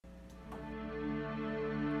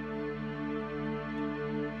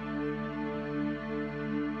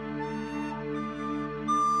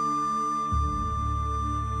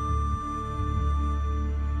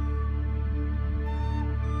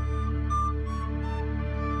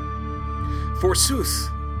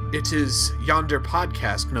Forsooth, it is yonder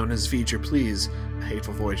podcast known as V'ger Please, a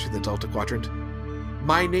hateful voyage to the Delta Quadrant.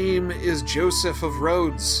 My name is Joseph of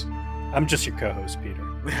Rhodes. I'm just your co-host, Peter.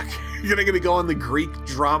 You're gonna go on the Greek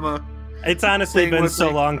drama. It's honestly been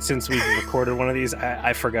so long since we've recorded one of these,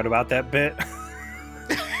 I forgot about that bit.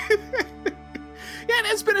 Yeah, it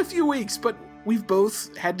has been a few weeks, but we've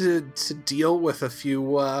both had to deal with a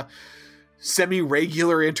few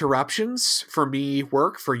semi-regular interruptions. For me,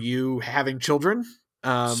 work. For you, having children.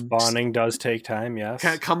 Spawning does take time, yes.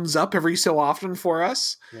 Kind of comes up every so often for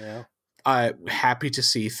us. Yeah. Happy to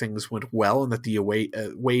see things went well and that the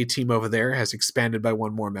away team over there has expanded by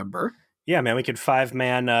one more member. Yeah, man, we could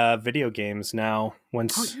 5-man video games now. One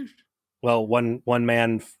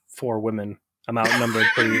man, 4 women. I'm outnumbered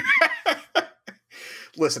pretty.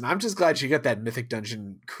 Listen, I'm just glad you got that Mythic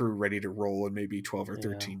Dungeon crew ready to roll in maybe 12 or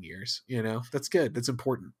 13 years. You know, that's good. That's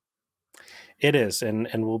important. It is, and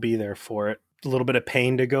we'll be there for it. A little bit of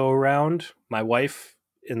pain to go around. My wife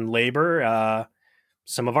in labor.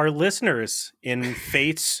 Some of our listeners in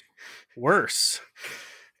fates worse.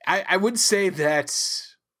 I would say that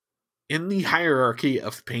in the hierarchy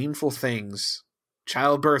of painful things,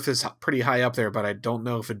 childbirth is pretty high up there, but I don't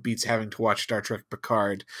know if it beats having to watch Star Trek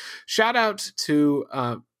Picard. Shout out to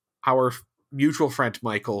our mutual friend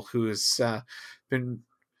Michael, who has been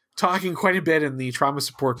talking quite a bit in the trauma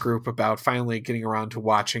support group about finally getting around to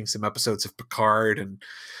watching some episodes of Picard and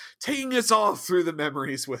taking us all through the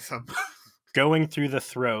memories with him. Going through the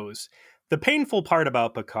throes. The painful part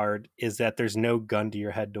about Picard is that there's no gun to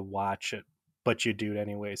your head to watch it, but you do it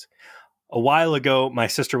anyways. A while ago, my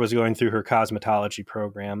sister was going through her cosmetology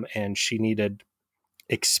program and she needed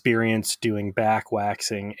experience doing back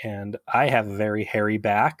waxing, and I have a very hairy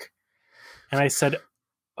back. And I said,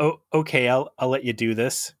 "Oh, okay, I'll let you do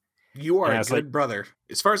this." You are a good brother.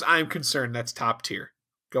 As far as I'm concerned, that's top tier.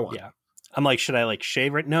 Go on. Yeah. I'm like, should I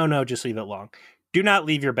shave it? No, just leave it long. Do not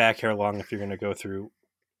leave your back hair long if you're going to go through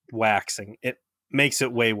waxing. It makes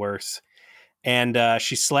it way worse. And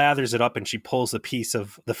she slathers it up and she pulls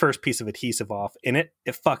the first piece of adhesive off. And it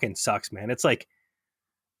fucking sucks, man. It's like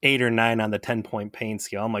 8 or 9 on the 10-point pain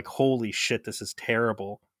scale. I'm like, holy shit, this is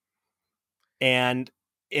terrible. And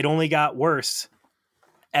it only got worse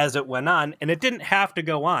as it went on. And it didn't have to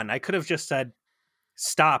go on. I could have just said,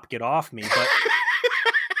 stop, get off me. But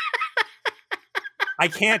I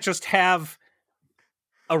can't just have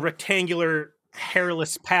a rectangular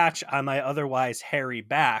hairless patch on my otherwise hairy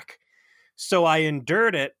back. So I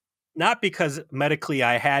endured it, not because medically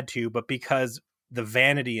I had to, but because the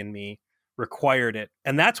vanity in me required it.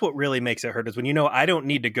 And that's what really makes it hurt, is when I don't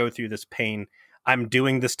need to go through this pain. I'm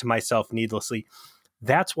doing this to myself needlessly.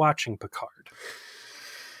 That's watching Picard.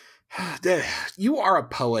 You are a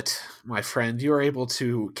poet, my friend. You are able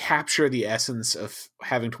to capture the essence of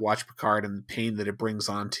having to watch Picard and the pain that it brings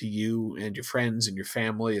on to you and your friends and your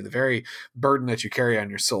family, and the very burden that you carry on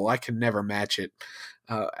your soul. I can never match it.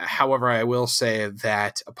 However, I will say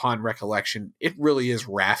that upon recollection, it really is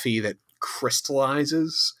Raffi that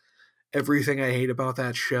crystallizes everything I hate about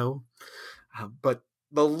that show. But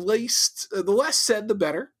the less said, the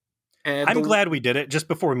better. And I'm glad we did it. Just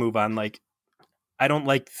before we move on, I don't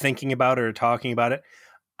like thinking about it or talking about it.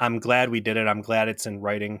 I'm glad we did it. I'm glad it's in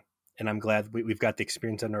writing, and I'm glad we've got the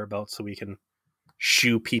experience under our belt so we can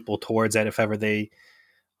shoo people towards that if ever they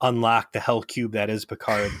unlock the hell cube that is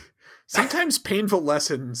Picard. Sometimes painful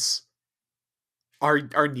lessons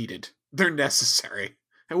are needed. They're necessary.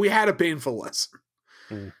 And we had a painful lesson.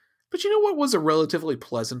 Mm. But you know what was a relatively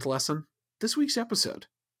pleasant lesson? This week's episode.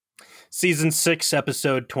 Season 6,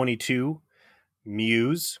 episode 22,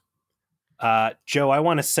 Muse. Joe, I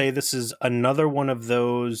want to say this is another one of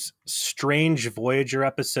those strange Voyager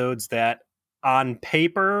episodes that on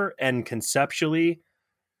paper and conceptually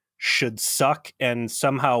should suck, and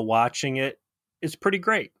somehow watching it is pretty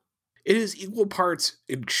great. It is equal parts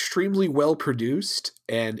extremely well produced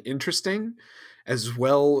and interesting, as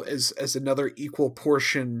well as another equal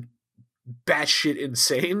portion batshit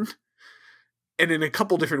insane. And in a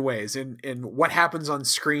couple different ways, in what happens on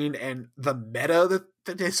screen and the meta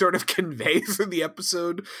that they sort of convey through the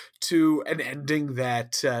episode to an ending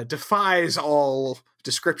that defies all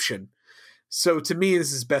description. So to me,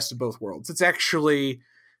 this is best of both worlds. It's actually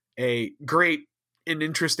a great and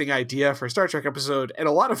interesting idea for a Star Trek episode and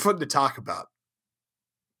a lot of fun to talk about.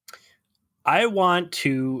 I want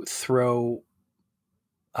to throw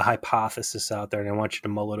a hypothesis out there, and I want you to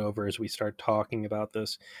mull it over as we start talking about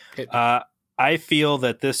this. I feel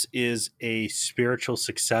that this is a spiritual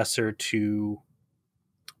successor to,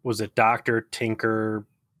 was it Dr. Tinker,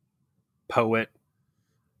 Poet,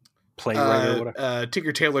 Playwright, or whatever?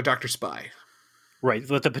 Tinker Tailor, Dr. Spy. Right,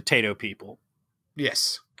 with the potato people.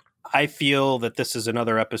 Yes. I feel that this is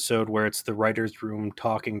another episode where it's the writer's room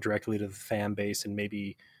talking directly to the fan base and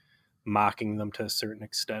maybe mocking them to a certain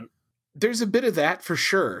extent. There's a bit of that for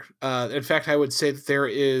sure. In fact, I would say that there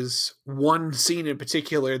is one scene in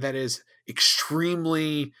particular that is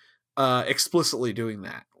extremely explicitly doing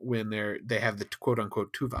that when they have the quote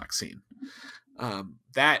unquote Tuvok scene.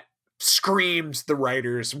 That screams the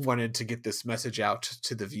writers wanted to get this message out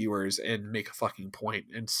to the viewers and make a fucking point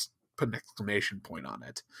and put an exclamation point on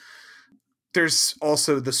it. There's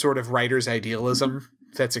also the sort of writer's idealism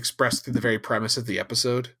that's expressed through the very premise of the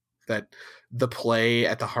episode, that the play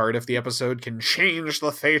at the heart of the episode can change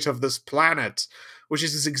the fate of this planet, which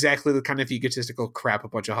is exactly the kind of egotistical crap a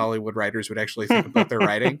bunch of Hollywood writers would actually think about their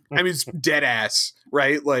writing. I mean, it's dead ass,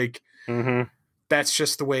 right? Like, that's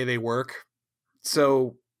just the way they work.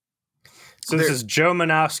 So this is Joe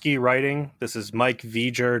Manofsky writing. This is Mike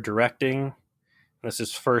V'ger directing. This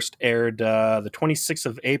is first aired the 26th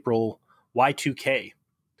of April, Y2K.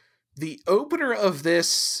 The opener of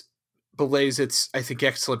this belays its, I think,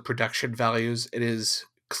 excellent production values. It is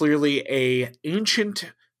clearly a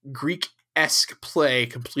ancient Greek-esque play,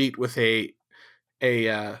 complete with a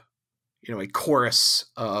chorus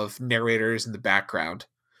of narrators in the background,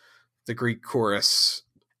 the Greek chorus,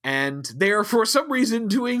 and they are for some reason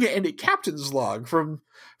doing a captain's log from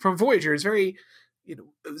Voyager. It's very,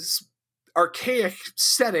 this archaic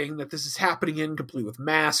setting that this is happening in, complete with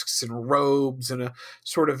masks and robes and a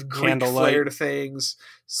sort of Greek flair to things.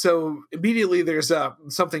 So immediately there's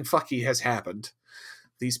something fucky has happened.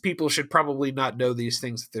 These people should probably not know these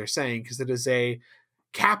things that they're saying, because it is a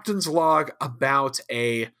captain's log about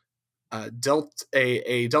a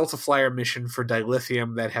Delta Flyer mission for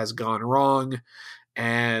dilithium that has gone wrong,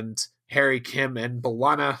 and Harry, Kim, and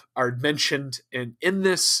B'Elanna are mentioned in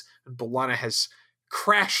this, and B'Elanna has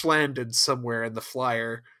crash landed somewhere in the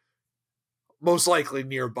flyer, most likely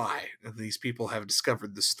nearby, and these people have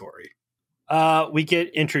discovered the story. We get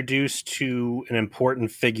introduced to an important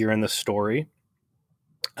figure in the story.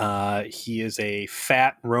 He is a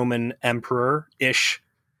fat Roman emperor-ish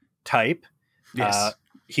type. Yes.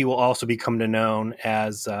 He will also become known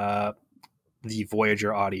as the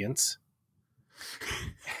Voyager audience.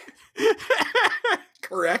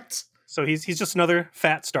 Correct. So he's just another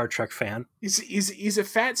fat Star Trek fan. He's a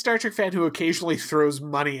fat Star Trek fan who occasionally throws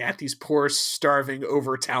money at these poor, starving,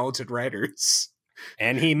 over-talented writers.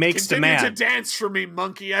 And he makes Continue demand. to dance for me,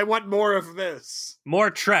 monkey. I want more of this.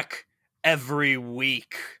 More Trek every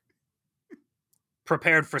week.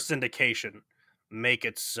 Prepared for syndication. Make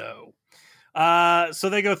it so. So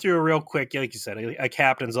they go through a real quick, like you said, a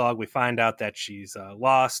captain's log. We find out that she's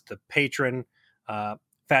lost. The patron,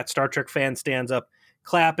 fat Star Trek fan, stands up,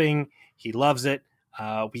 clapping. He loves it.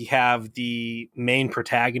 We have the main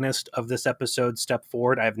protagonist of this episode step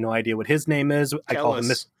forward. I have no idea what his name is. I call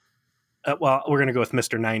him well, we're going to go with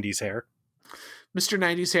Mr. 90s Hair. Mr.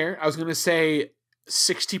 90s Hair. I was going to say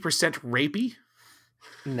 60% rapey.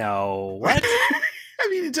 No. What? I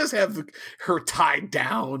mean, it does have her tied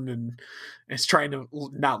down and is trying to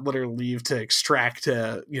not let her leave to extract,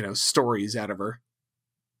 stories out of her.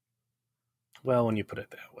 Well, when you put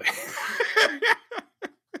it that way.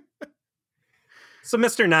 So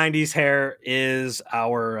Mr. 90s Hair is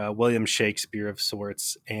our William Shakespeare of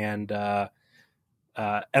sorts. And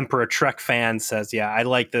Emperor Trek fan says, yeah, I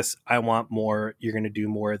like this. I want more. You're going to do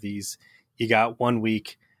more of these. You got 1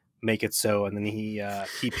 week. Make it so. And then he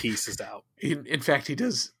pieces out. In fact, he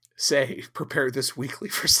does say, prepare this weekly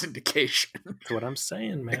for syndication. That's what I'm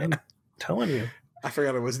saying, man. I'm telling you. I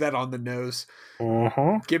forgot it was that on the nose.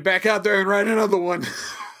 Uh-huh. Get back out there and write another one.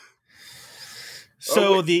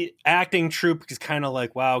 So the acting troupe is kind of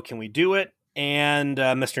like, wow, can we do it? And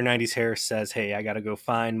Mr. 90s Hair says, hey, I got to go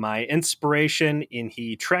find my inspiration. And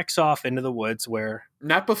he treks off into the woods where...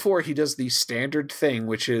 Not before he does the standard thing,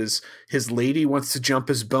 which is his lady wants to jump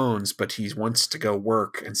his bones, but he wants to go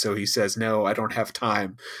work. And so he says, no, I don't have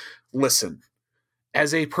time. Listen,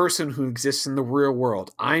 as a person who exists in the real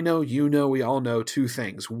world, I know, we all know 2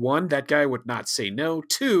 things. 1, that guy would not say no.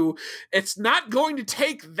 2, it's not going to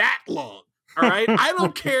take that long. All right? I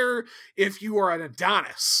don't care if you are an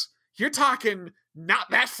Adonis. You're talking not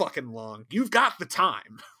that fucking long. You've got the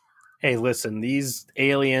time. Hey, listen, these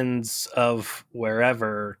aliens of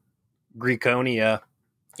wherever, Greekonia,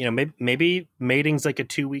 maybe mating's like a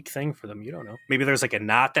 2-week thing for them. You don't know. Maybe there's like a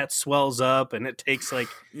knot that swells up and it takes like...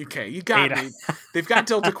 Okay, you got me. They've got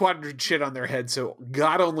Delta Quadrant shit on their head, so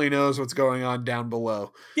God only knows what's going on down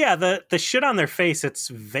below. Yeah, the shit on their face, it's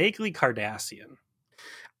vaguely Cardassian.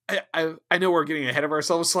 I know we're getting ahead of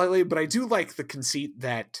ourselves slightly, but I do like the conceit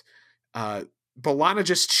that B'Elanna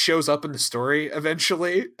just shows up in the story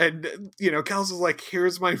eventually, and Kels is like,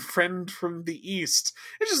 "Here's my friend from the East."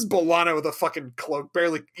 It's just B'Elanna with a fucking cloak,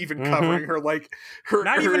 barely even covering her, like her.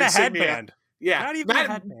 Not even her a insignia. headband. Yeah, not even a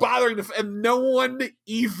headband. Bothering to, and no one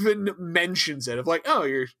even mentions it. Of like, oh,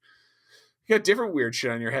 you got different weird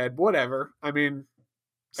shit on your head. Whatever. I mean,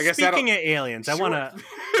 I guess speaking of aliens, sure.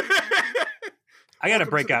 I gotta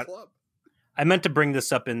break out. I meant to bring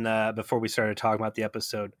this up before we started talking about the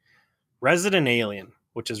episode. Resident Alien,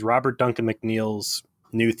 which is Robert Duncan McNeil's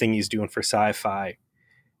new thing he's doing for Sci-Fi,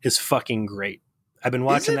 is fucking great. I've been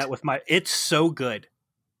watching that with it's so good.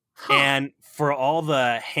 Huh. And for all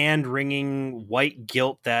the hand-wringing white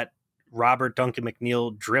guilt that Robert Duncan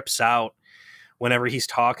McNeil drips out whenever he's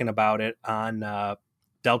talking about it on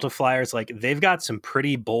Delta Flyers, like, they've got some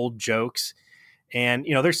pretty bold jokes. And,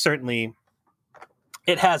 there's certainly...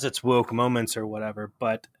 it has its woke moments or whatever,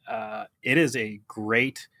 but it is a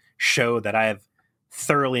great show that I have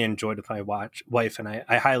thoroughly enjoyed with my wife, and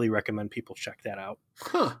I highly recommend people check that out.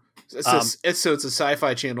 Huh. So it's a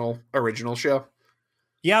Sci-Fi Channel original show?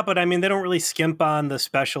 Yeah, but I mean, they don't really skimp on the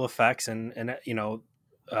special effects, and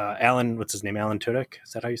Alan, what's his name? Alan Tudyk?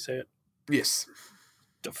 Is that how you say it? Yes.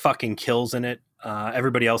 Fucking kills in it.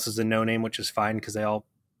 Everybody else is a no-name, which is fine because they all,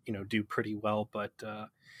 do pretty well, but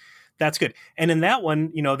that's good. And in that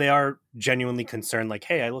one, they are genuinely concerned, like,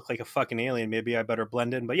 hey, I look like a fucking alien. Maybe I better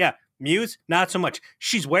blend in. But yeah, Muse, not so much.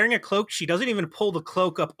 She's wearing a cloak. She doesn't even pull the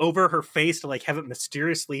cloak up over her face to like have it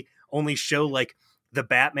mysteriously only show like the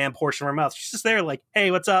Batman portion of her mouth. She's just there like, hey,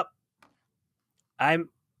 what's up? I'm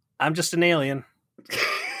just an alien.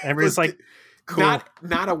 Everybody's like, cool.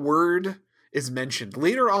 Not a word is mentioned.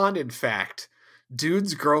 Later on, in fact,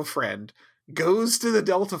 dude's girlfriend goes to the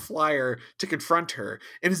Delta Flyer to confront her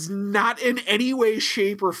and is not in any way,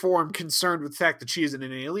 shape, or form concerned with the fact that she is in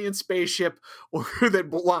an alien spaceship or that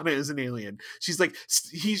B'Elanna is an alien. She's like,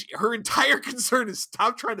 her entire concern is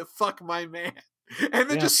stop trying to fuck my man. And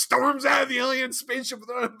then just storms out of the alien spaceship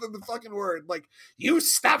without the fucking word. Like, you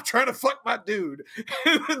stop trying to fuck my dude.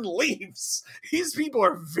 And then leaves. These people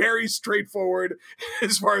are very straightforward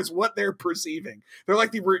as far as what they're perceiving. They're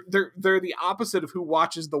like they're the opposite of Who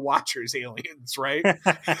Watches the Watchers aliens, right?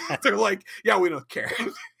 They're like, yeah, we don't care.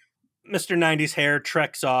 Mr. 90s Hair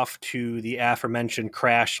treks off to the aforementioned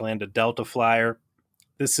crash landed Delta Flyer.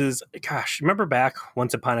 This is, gosh, remember back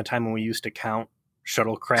once upon a time when we used to count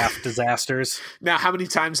shuttlecraft disasters? Now, how many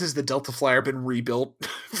times has the Delta Flyer been rebuilt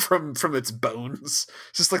from its bones?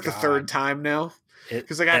 It's just like the third time now.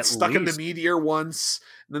 Because they got stuck in the meteor once,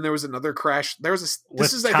 and then there was another crash. There was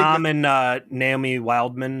Tom and Naomi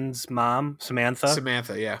Wildman's mom, Samantha.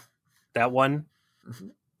 Samantha, yeah, that one. Mm-hmm.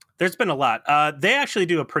 There's been a lot. They actually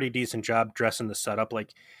do a pretty decent job dressing the setup.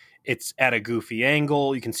 Like, it's at a goofy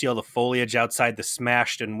angle. You can see all the foliage outside the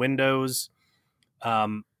smashed-in windows.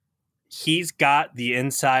 He's got the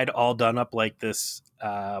inside all done up like this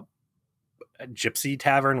gypsy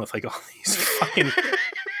tavern with like all these fucking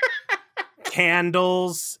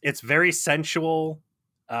candles. It's very sensual.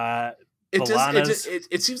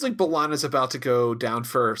 It seems like B'Elanna's about to go down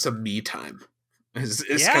for some me time. Is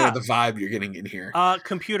kind of the vibe you're getting in here.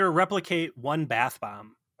 Computer, replicate one bath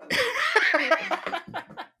bomb.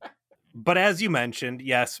 But as you mentioned,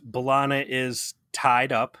 yes, B'Elanna is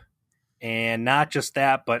tied up. And not just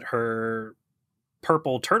that, but her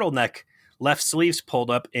purple turtleneck left sleeves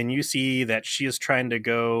pulled up, and you see that she is trying to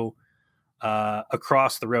go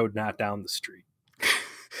across the road, not down the street.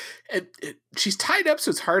 She's tied up,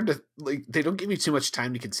 so it's hard to, like, they don't give you too much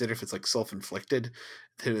time to consider if it's like self-inflicted.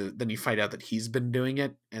 Then you find out that he's been doing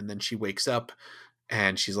it, and then she wakes up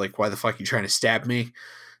and she's like, why the fuck are you trying to stab me?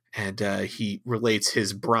 And he relates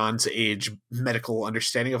his Bronze Age medical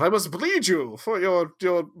understanding of, I must bleed you, for your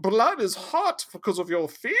blood is hot because of your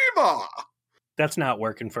fever. That's not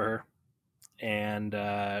working for her. And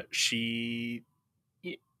she,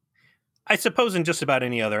 I suppose in just about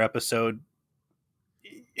any other episode,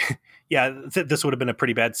 this would have been a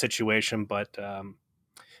pretty bad situation, but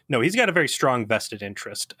no, he's got a very strong vested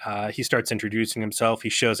interest. He starts introducing himself. He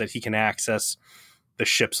shows that he can access the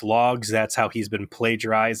ship's logs. That's how he's been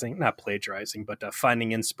not plagiarizing, but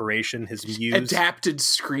finding inspiration, his muse. Adapted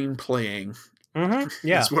screenplaying. Mm-hmm.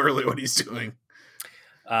 Yeah. That's really what he's doing.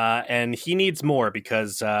 And he needs more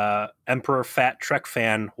because Emperor Fat Trek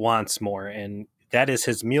Fan wants more, and that is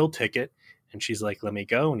his meal ticket. And she's like, let me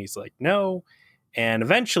go. And he's like, no. And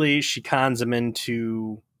eventually she cons him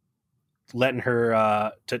into letting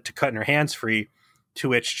her to cutting her hands free, to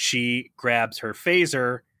which she grabs her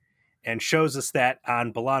phaser and shows us that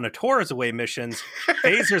on B'Elanna Torres away missions,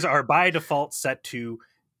 phasers are by default set to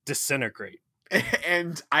disintegrate.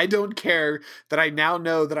 And I don't care that I now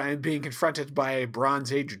know that I am being confronted by a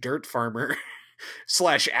Bronze Age dirt farmer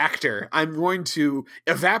 / actor. I'm going to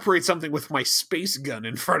evaporate something with my space gun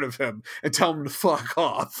in front of him and tell him to fuck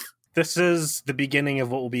off. This is the beginning of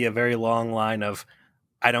what will be a very long line of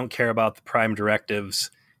I don't care about the prime directives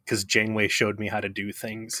because Janeway showed me how to do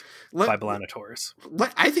things by B'Elanna Torres.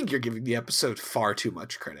 I think you're giving the episode far too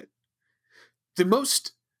much credit. The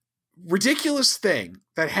most ridiculous thing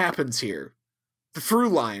that happens here, the through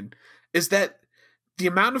line, is that the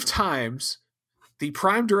amount of times the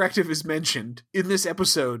prime directive is mentioned in this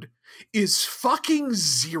episode is fucking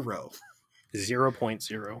 0.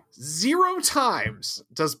 0.0. 0 times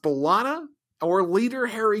does B'Elanna or leader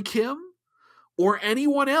Harry Kim or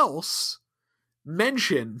anyone else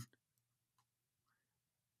mention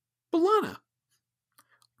B'Elanna.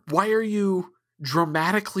 Why are you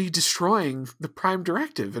dramatically destroying the prime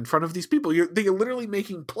directive in front of they're literally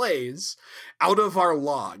making plays out of our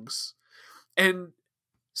logs. And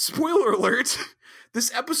spoiler alert,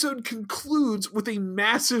 this episode concludes with a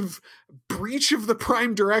massive breach of the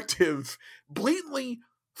prime directive, blatantly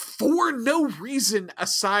for no reason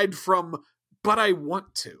aside from, but I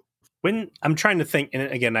want to. When I'm trying to think,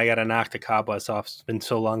 and again, I got to knock the cobwebs off. It's been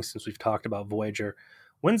so long since we've talked about Voyager.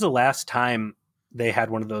 When's the last time they had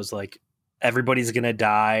one of those, like, everybody's going to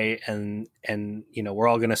die and, we're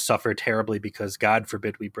all going to suffer terribly because God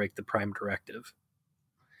forbid we break the prime directive?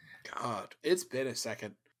 God, it's been a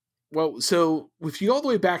second. Well, so if you go all the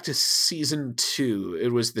way back to season 2, it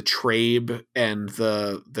was the Trabe and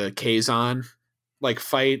the Kazon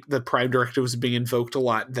fight. The prime directive was being invoked a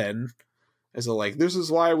lot then. As this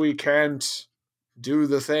is why we can't do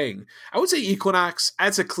the thing. I would say Equinox,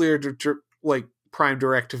 that's a clear prime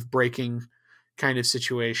directive breaking kind of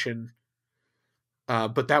situation.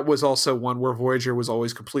 But that was also one where Voyager was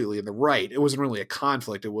always completely in the right. It wasn't really a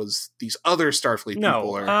conflict. It was these other Starfleet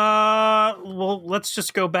people. Well, let's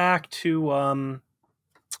just go back to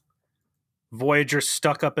Voyager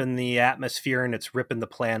stuck up in the atmosphere and it's ripping the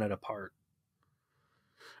planet apart.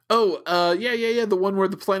 Oh, yeah. The one where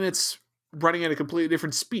the planet's running at a completely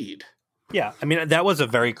different speed. Yeah, I mean, that was a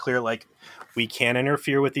very clear, we can't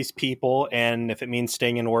interfere with these people, and if it means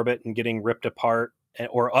staying in orbit and getting ripped apart,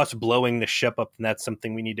 or us blowing the ship up, then that's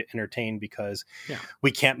something we need to entertain because we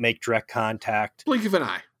can't make direct contact. Blink of an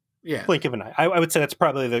eye. Yeah. Blink of an eye. I would say that's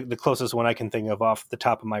probably the closest one I can think of off the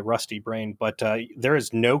top of my rusty brain, but there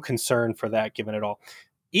is no concern for that given at all.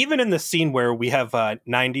 Even in the scene where we have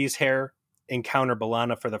 90s hair encounter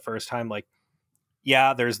B'Elanna for the first time,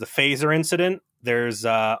 there's the phaser incident. There's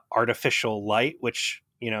artificial light, which,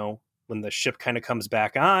 when the ship kind of comes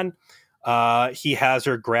back on, he has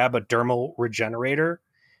her grab a dermal regenerator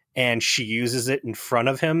and she uses it in front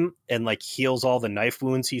of him and heals all the knife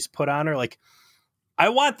wounds he's put on her. I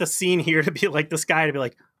want the scene here to be this guy to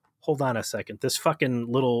be hold on a second. This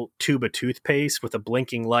fucking little tube of toothpaste with a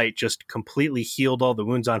blinking light just completely healed all the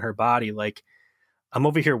wounds on her body. I'm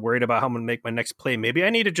over here worried about how I'm going to make my next play. Maybe I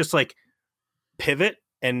need to just pivot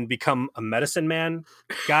and become a medicine man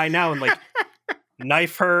guy now and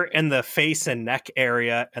knife her in the face and neck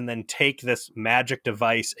area and then take this magic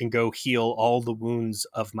device and go heal all the wounds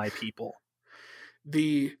of my people.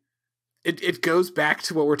 It goes back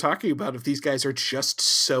to what we're talking about. If these guys are just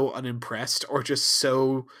so unimpressed or just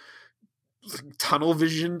so tunnel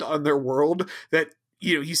visioned on their world that,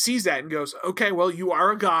 he sees that and goes, okay, well, you are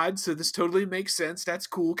a god, so this totally makes sense. That's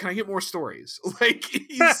cool. Can I get more stories?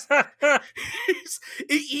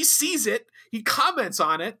 He sees it, he comments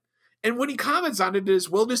on it, and when he comments on it, it is,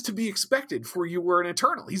 well, this to be expected, for you were an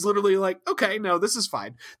Eternal. He's literally okay, no, this is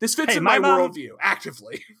fine. This fits in my worldview,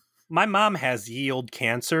 actively. My mom has yield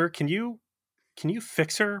cancer. Can you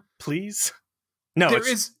fix her, please? No,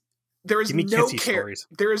 there is no care. Stories.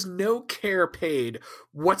 There is no care paid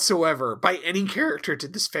whatsoever by any character to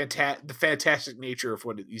this the fantastic nature of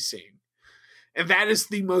what he's seeing. And that is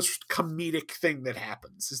the most comedic thing that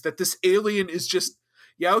happens, is that this alien is just,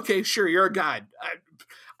 yeah, okay, sure, you're a god.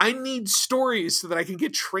 I need stories so that I can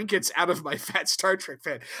get trinkets out of my fat Star Trek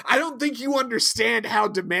fan. I don't think you understand how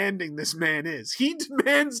demanding this man is. He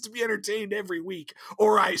demands to be entertained every week,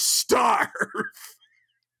 or I starve.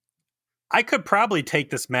 I could probably take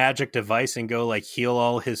this magic device and go heal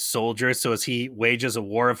all his soldiers so as he wages a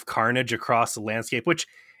war of carnage across the landscape, which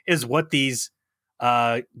is what these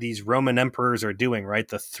Roman emperors are doing, right?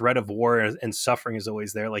 The threat of war and suffering is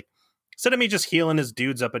always there. Instead of me just healing his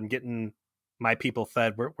dudes up and getting my people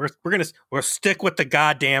fed, we'll stick with the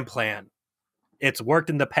goddamn plan. It's worked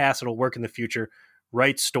in the past, it'll work in the future.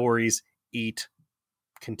 Write stories, eat,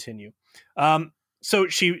 continue. So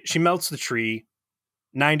she melts the tree.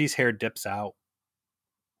 90s hair dips out.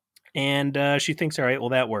 And she thinks, all right, well,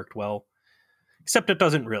 that worked well. Except it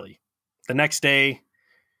doesn't really. The next day,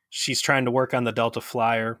 she's trying to work on the Delta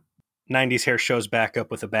Flyer. 90s hair shows back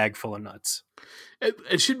up with a bag full of nuts.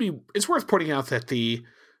 It's worth pointing out that the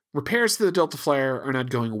repairs to the Delta Flyer are not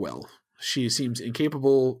going well. She seems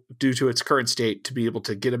incapable, due to its current state, to be able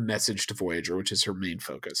to get a message to Voyager, which is her main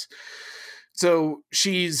focus. So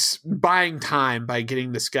she's buying time by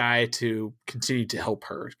getting this guy to continue to help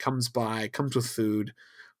her. Comes with food,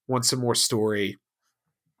 wants some more story.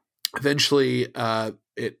 Eventually,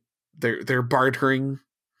 their bartering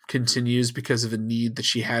continues because of a need that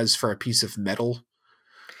she has for a piece of metal.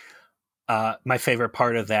 My favorite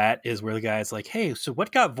part of that is where the guy's like, hey, so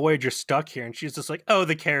what got Voyager stuck here? And she's just like, oh,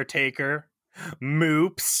 the caretaker.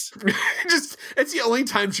 Moops. It's the only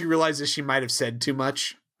time she realizes she might have said too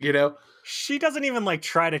much, you know? She doesn't even like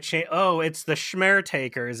try to change. Oh, it's the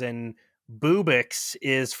Schmertakers, and Boobix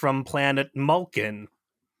is from planet Mulkin.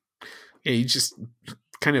 Yeah, he just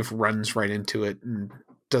kind of runs right into it and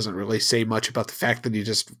doesn't really say much about the fact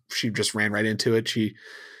that she just ran right into it. She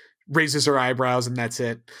raises her eyebrows and that's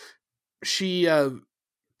it. She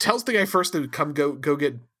tells the guy first to come go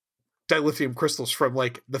get dilithium crystals from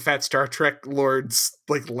like the fat Star Trek lord's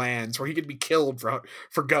like lands where he could be killed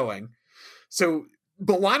for going. So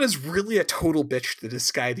B'Elanna's really a total bitch to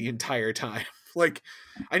this guy the entire time. Like,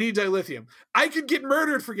 I need dilithium. I could get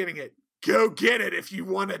murdered for getting it. Go get it if you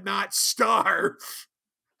want to not starve.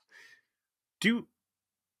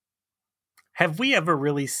 Have we ever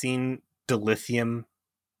really seen dilithium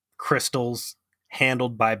crystals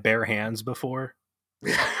handled by bare hands before?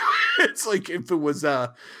 It's like if it was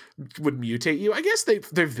would mutate you. I guess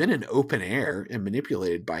they've been in open air and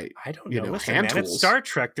manipulated by, I don't know. Listen, hand man, tools. It's Star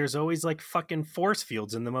Trek. There's always like fucking force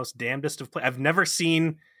fields in the most damnedest of places. I've never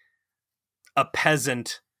seen a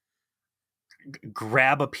peasant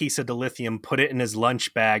grab a piece of dilithium, put it in his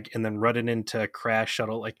lunch bag, and then run it into a crash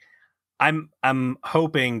shuttle. Like, I'm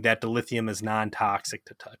hoping that dilithium is non-toxic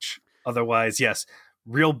to touch. Otherwise, yes,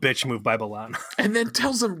 real bitch move by B'Elanna. And then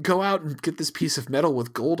tells him, go out and get this piece of metal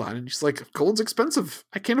with gold on it. And she's like, gold's expensive.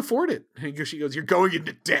 I can't afford it. And she goes, you're going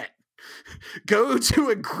into debt. Go to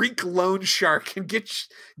a Greek loan shark and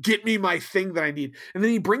get me my thing that I need. And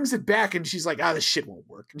then he brings it back and she's like, this shit won't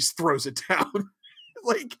work. And just throws it down.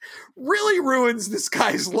 Like, really ruins this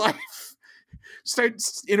guy's life.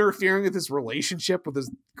 Starts interfering with his relationship with his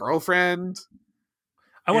girlfriend.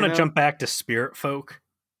 I want to jump back to Spirit Folk.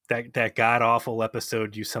 That god-awful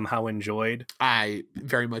episode you somehow enjoyed. I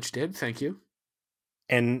very much did, thank you.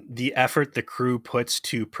 And the effort the crew puts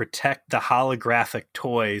to protect the holographic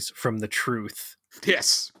toys from the truth.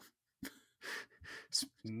 Yes.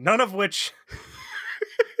 None of which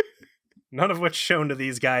shown to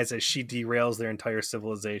these guys as she derails their entire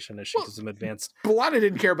civilization as she gives them advanced. B'Elanna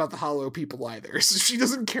didn't care about the hollow people either, so she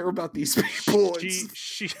doesn't care about these people.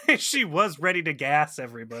 She was ready to gas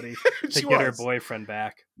everybody to get her boyfriend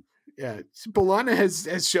back. Yeah, B'Elanna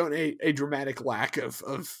has shown a dramatic lack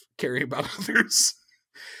of caring about others.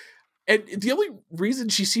 And the only reason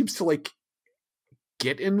she seems to like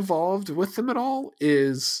get involved with them at all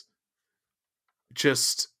is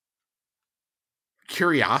just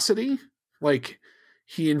curiosity. Like,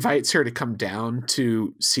 he invites her to come down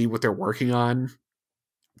to see what they're working on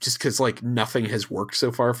just because like nothing has worked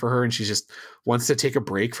so far for her and she just wants to take a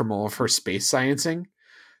break from all of her space sciencing.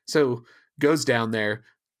 So goes down there,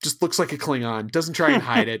 just looks like a Klingon, doesn't try and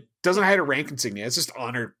hide it, doesn't hide a rank insignia. It's just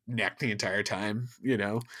on her neck the entire time, you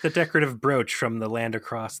know. The decorative brooch from the land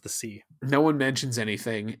across the sea. No one mentions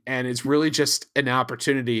anything, and it's really just an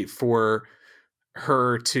opportunity for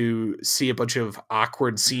her to see a bunch of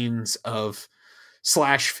awkward scenes of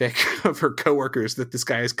slash fic of her coworkers that this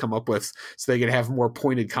guy has come up with so they can have more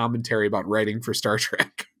pointed commentary about writing for Star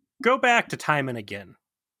Trek. Go back to Time and Again.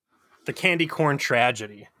 The candy corn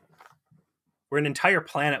tragedy. Where an entire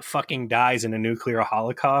planet fucking dies in a nuclear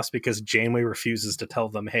holocaust because Janeway refuses to tell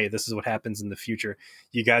them, hey, this is what happens in the future.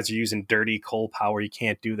 You guys are using dirty coal power. You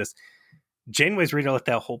can't do this. Janeway's ready to let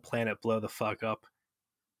that whole planet blow the fuck up.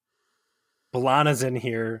 B'Elanna's in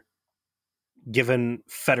here giving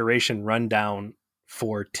Federation rundown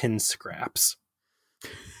for tin scraps.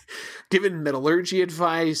 Giving metallurgy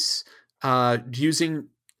advice, using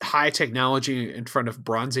high technology in front of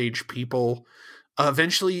Bronze Age people,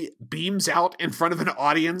 eventually beams out in front of an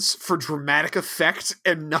audience for dramatic effect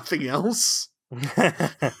and nothing else.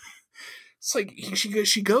 It's like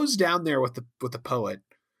she goes down there with the poet.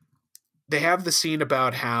 They have the scene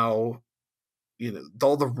about how, you know,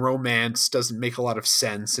 all the romance doesn't make a lot of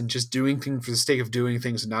sense, and just doing things for the sake of doing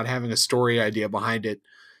things and not having a story idea behind it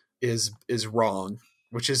is wrong,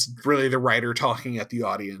 which is really the writer talking at the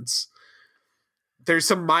audience. There's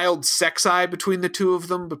some mild sex eye between the two of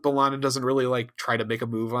them, but B'Elanna doesn't really like try to make a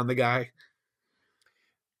move on the guy.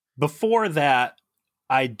 Before that,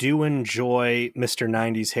 I do enjoy Mr.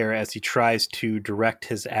 90s Hair as he tries to direct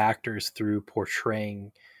his actors through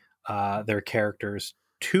portraying their characters,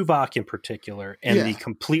 Tuvok in particular, and the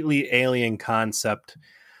completely alien concept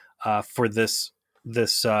for this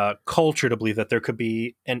culture to believe that there could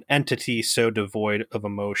be an entity so devoid of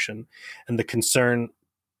emotion, and the concern.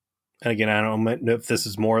 And again, I don't know if this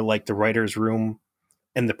is more like the writer's room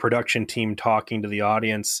and the production team talking to the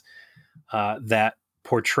audience, that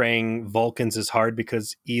portraying Vulcans is hard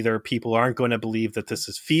because either people aren't going to believe that this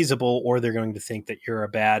is feasible, or they're going to think that you're a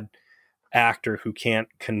bad actor who can't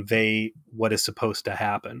convey what is supposed to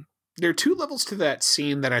happen. There are two levels to that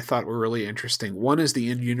scene that I thought were really interesting. One is the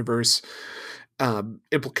in-universe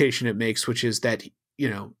implication it makes, which is that,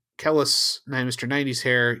 Kellis, Mr. 90s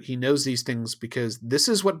Hair, he knows these things because this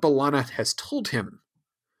is what B'Elanna has told him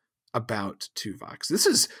about Tuvok. This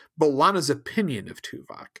is B'Elanna's opinion of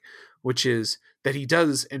Tuvok, which is that he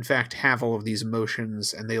does, in fact, have all of these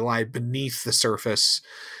emotions and they lie beneath the surface,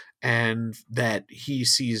 and that she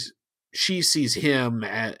sees him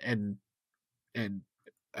and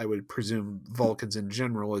I would presume Vulcans in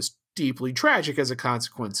general as deeply tragic as a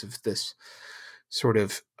consequence of this sort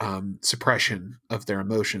of suppression of their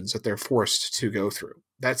emotions that they're forced to go through.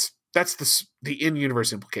 That's the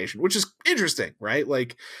in-universe implication, which is interesting, right?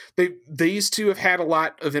 Like these two have had a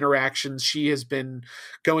lot of interactions. She has been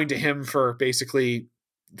going to him for basically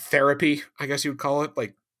therapy, I guess you would call it,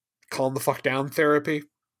 like calm the fuck down therapy.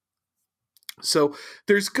 So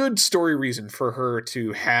there's good story reason for her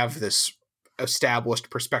to have this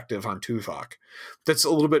established perspective on Tuvok that's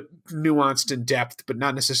a little bit nuanced in depth, but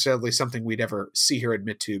not necessarily something we'd ever see her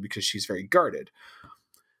admit to because she's very guarded.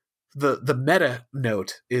 The meta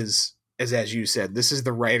note is, as you said, this is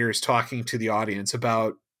the writers talking to the audience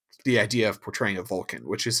about the idea of portraying a Vulcan,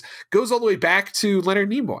 which goes all the way back to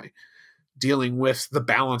Leonard Nimoy, dealing with the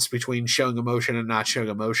balance between showing emotion and not showing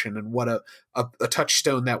emotion, and what a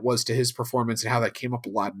touchstone that was to his performance, and how that came up a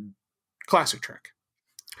lot in classic Trek.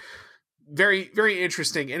 Very, very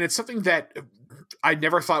interesting. And it's something that I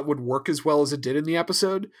never thought would work as well as it did in the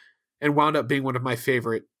episode, and wound up being one of my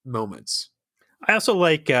favorite moments. I also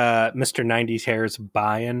like Mr. 90s Hair's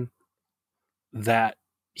buy-in that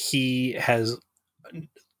he has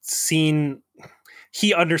seen.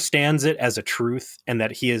 He understands it as a truth, and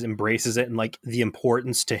that he embraces it, and like the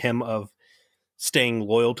importance to him of staying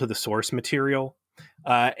loyal to the source material.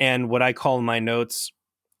 And what I call in my notes,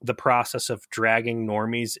 the process of dragging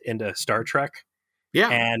normies into Star Trek. Yeah.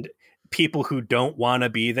 And people who don't want to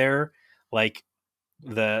be there, like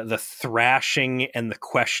the thrashing and the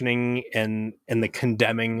questioning and the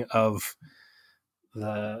condemning of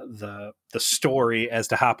the story as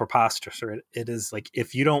to how preposterous it is. Like,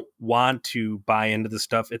 if you don't want to buy into the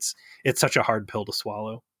stuff, it's such a hard pill to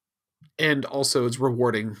swallow. And also it's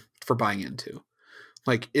rewarding for buying into.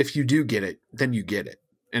 Like, if you do get it, then you get it,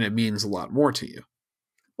 and it means a lot more to you.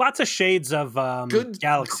 Lots of shades of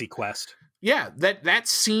Galaxy Quest. Yeah, that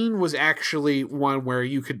scene was actually one where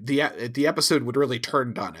you could the episode would really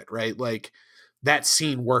turned on it, right? Like, that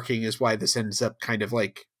scene working is why this ends up kind of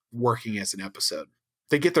like working as an episode.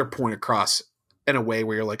 They get their point across in a way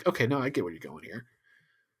where you're like, okay, no, I get where you're going here.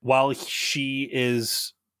 While she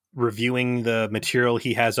is reviewing the material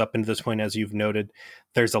he has up into this point, as you've noted,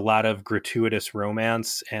 there's a lot of gratuitous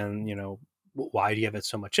romance, and why do you have it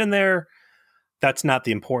so much in there? That's not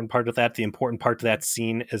the important part of that. The important part of that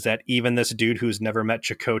scene is that even this dude who's never met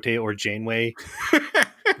Chakotay or Janeway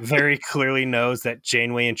very clearly knows that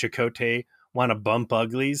Janeway and Chakotay want to bump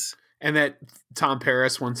uglies. And that Tom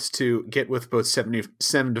Paris wants to get with both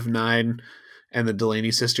 7 of 9 and the Delaney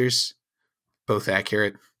sisters. Both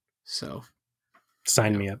accurate. So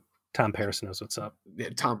sign me up. Tom Paris knows what's up. Yeah,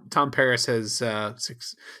 Tom Paris has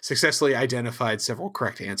successfully identified several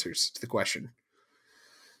correct answers to the question.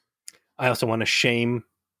 I also want to shame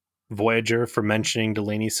Voyager for mentioning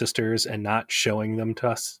Delaney sisters and not showing them to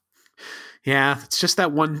us. Yeah, it's just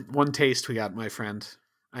that one taste we got, my friend.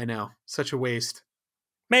 I know. Such a waste.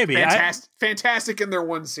 Maybe. Fantastic in their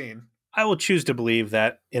one scene. I will choose to believe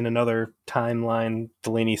that in another timeline,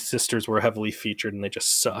 Delaney's sisters were heavily featured and they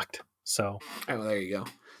just sucked. So. Oh, there you go.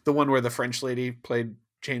 The one where the French lady played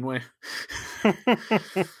Janeway.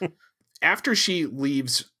 After she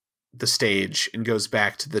leaves the stage and goes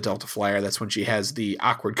back to the Delta Flyer, that's when she has the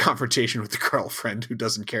awkward confrontation with the girlfriend who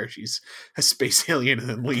doesn't care she's a space alien, and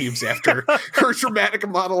then leaves after her dramatic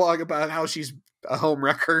monologue about how she's a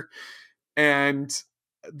homewrecker. And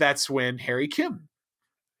that's when Harry Kim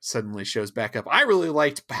suddenly shows back up. I really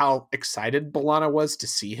liked how excited B'Elanna was to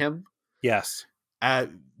see him. Yes.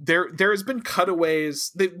 There has been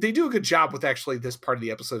cutaways. They do a good job with actually this part of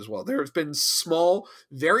the episode as well. There have been small,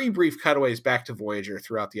 very brief cutaways back to Voyager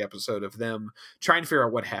throughout the episode of them trying to figure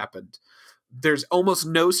out what happened. There's almost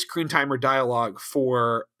no screen time or dialogue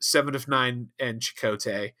for Seven of Nine and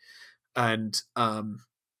Chakotay and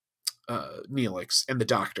Neelix and the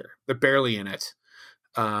Doctor. They're barely in it.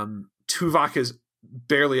 Tuvok is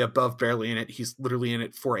barely in it. He's literally in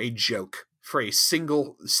it for a joke, for a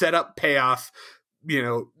single setup payoff,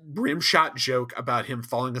 rim shot joke about him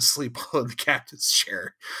falling asleep on the captain's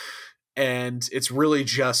chair. And it's really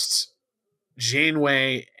just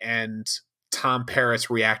Janeway and Tom Paris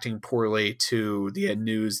reacting poorly to the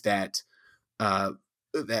news that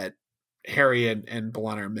that Harry and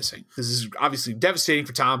B'Elanna are missing. This is obviously devastating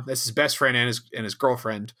for Tom. That's his best friend and his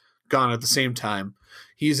girlfriend gone at the same time.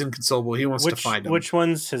 He's inconsolable. He wants to find him. Which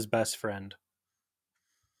one's his best friend?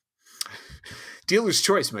 Dealer's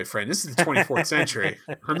choice, my friend. This is the 24th century.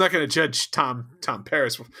 I'm not going to judge Tom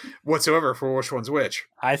Paris whatsoever for which one's which.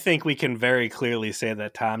 I think we can very clearly say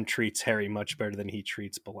that Tom treats Harry much better than he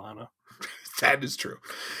treats B'Elanna. That is true.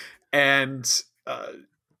 And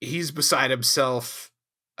he's beside himself.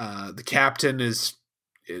 The captain is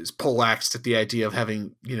poleaxed at the idea of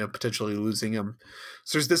having, potentially losing him.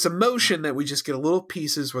 So there's this emotion that we just get little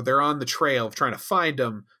pieces where they're on the trail of trying to find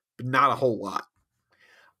him, but not a whole lot.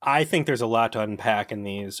 I think there's a lot to unpack in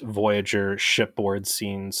these Voyager shipboard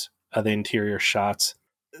scenes, the interior shots.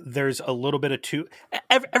 There's a little bit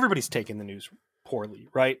of everybody's taking the news poorly,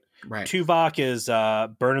 right? Right. Tuvok is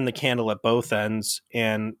burning the candle at both ends.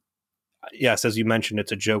 And yes, as you mentioned,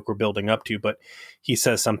 it's a joke we're building up to, but he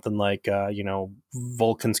says something like,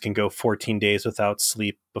 Vulcans can go 14 days without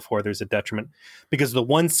sleep before there's a detriment. Because the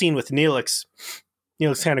one scene with Neelix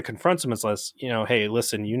kind of confronts him as, hey,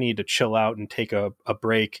 listen, you need to chill out and take a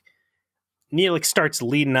break. Neelix starts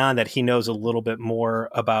leading on that he knows a little bit more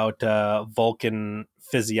about Vulcan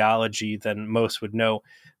physiology than most would know.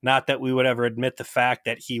 Not that we would ever admit the fact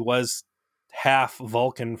that he was half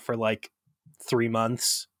Vulcan for 3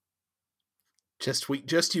 months.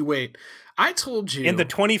 Just you wait. I told you. In the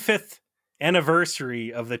 25th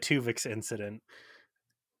anniversary of the Tuvix incident.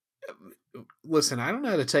 Listen, I don't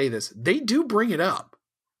know how to tell you this. They do bring it up.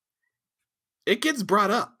 It gets brought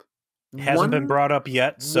up. It hasn't been brought up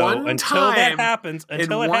yet. So until that happens,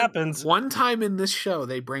 one time in this show,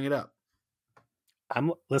 they bring it up.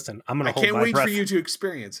 I'm going to hold my breath. I can't wait for you to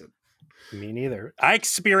experience it. Me neither. I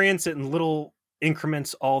experience it in little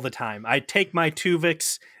increments all the time. I take my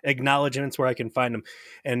Tuvix acknowledgements where I can find them.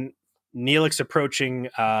 And Neelix approaching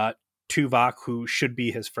Tuvok, who should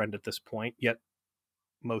be his friend at this point, yet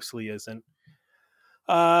mostly isn't.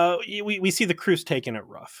 We see the crew's taking it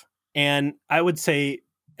rough. And I would say,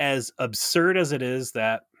 as absurd as it is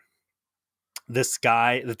that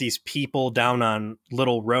these people down on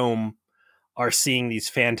Little Rome are seeing these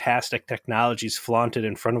fantastic technologies flaunted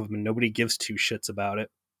in front of them and nobody gives two shits about it.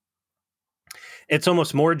 It's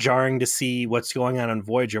almost more jarring to see what's going on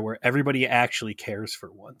Voyager, where everybody actually cares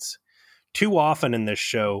for once. Too often in this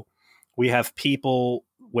show, we have people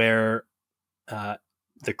where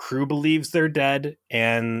the crew believes they're dead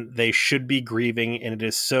and they should be grieving, and it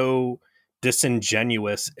is so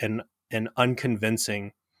disingenuous and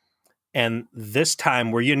unconvincing. And this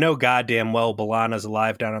time, where goddamn well B'Elanna's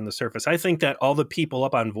alive down on the surface, I think that all the people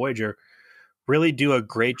up on Voyager really do a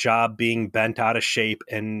great job being bent out of shape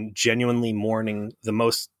and genuinely mourning the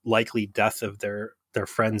most likely death of their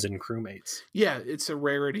friends and crewmates. Yeah, it's a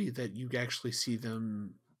rarity that you actually see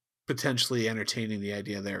them potentially entertaining the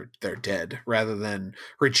idea they're dead rather than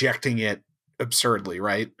rejecting it absurdly,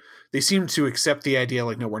 right? They seem to accept the idea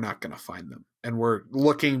no, we're not going to find them. And we're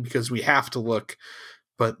looking because we have to look,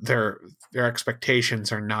 but their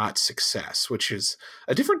expectations are not success, which is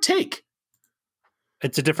a different take.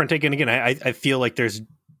 It's a different take. And again, I feel like there's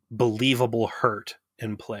believable hurt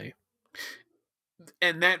in play.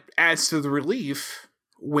 And that adds to the relief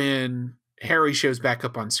when Harry shows back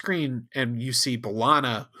up on screen and you see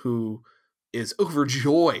B'Elanna, who is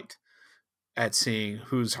overjoyed at seeing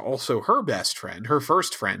who's also her best friend, her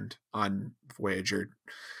first friend on Voyager,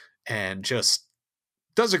 and just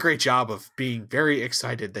does a great job of being very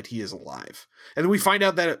excited that he is alive. And then we find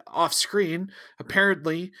out that off screen,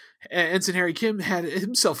 apparently, Ensign Harry Kim had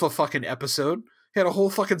himself a fucking episode. He had a whole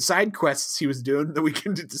fucking side quests he was doing that we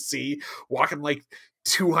can get to see, walking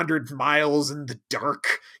 200 miles in the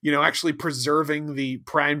dark, actually preserving the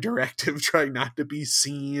Prime Directive, trying not to be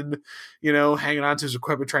seen, hanging on to his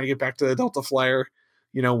equipment, trying to get back to the Delta Flyer,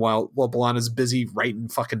 while B'Elanna's busy writing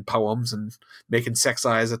fucking poems and making sex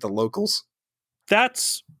eyes at the locals.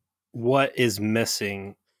 That's what is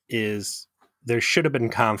missing. Is there should have been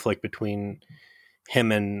conflict between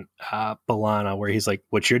him and B'Elanna, where he's like,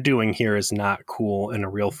 what you're doing here is not cool and a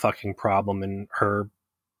real fucking problem, and her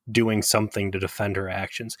doing something to defend her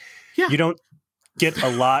actions. Yeah. You don't get a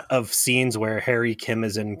lot of scenes where Harry Kim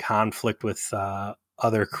is in conflict with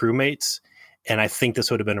other crewmates, and I think this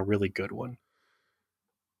would have been a really good one.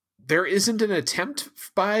 There isn't an attempt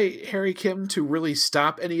by Harry Kim to really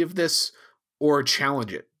stop any of this or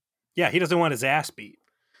challenge it. Yeah, he doesn't want his ass beat.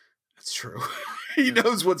 That's true. He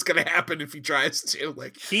knows what's going to happen if he tries to.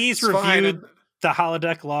 Like, he's reviewed the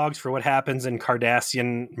holodeck logs for what happens in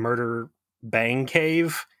Cardassian murder bang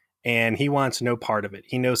cave, and he wants no part of it.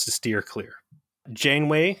 He knows to steer clear.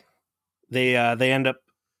 Janeway, they end up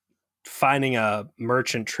finding a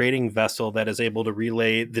merchant trading vessel that is able to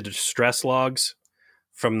relay the distress logs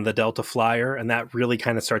from the Delta Flyer, and that really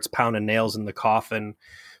kind of starts pounding nails in the coffin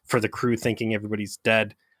for the crew, thinking everybody's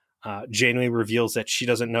dead. Janeway reveals that she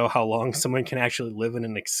doesn't know how long someone can actually live in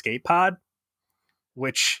an escape pod,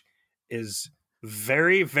 which is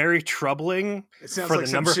very, very troubling. It sounds for like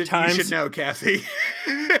the number of times you should know, Kathy.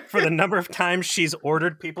 For the number of times she's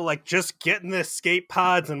ordered people, like, just get in the escape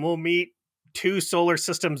pods and we'll meet 2 solar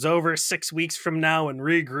systems over 6 weeks from now and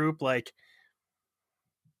regroup. Like,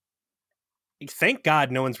 thank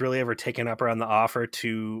God no one's really ever taken up on the offer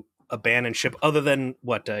to abandon ship other than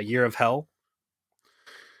a Year of Hell.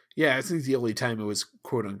 Yeah, I think the only time it was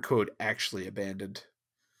quote unquote actually abandoned.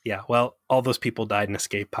 Yeah, well, all those people died in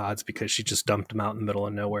escape pods because she just dumped them out in the middle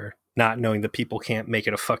of nowhere, not knowing that people can't make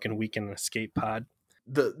it a fucking week in an escape pod.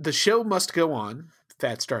 The show must go on,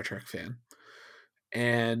 fat Star Trek fan.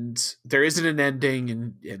 And there isn't an ending,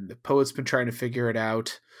 and the poet's been trying to figure it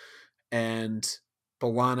out. And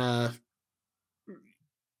B'Elanna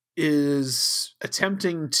is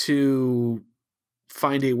attempting to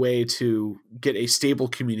find a way to get a stable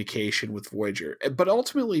communication with Voyager, but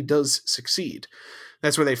ultimately does succeed.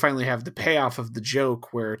 That's where they finally have the payoff of the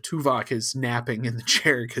joke where Tuvok is napping in the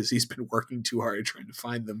chair because he's been working too hard trying to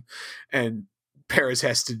find them. And Paris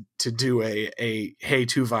has to do a hey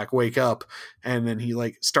Tuvok, wake up, and then he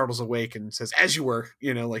like startles awake and says, as you were,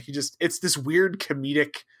 like it's this weird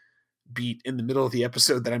comedic beat in the middle of the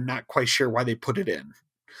episode that I'm not quite sure why they put it in.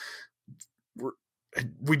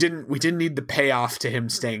 We didn't need the payoff to him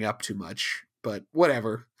staying up too much, but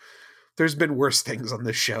whatever. There's been worse things on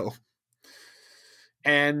this show.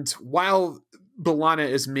 And while B'Elanna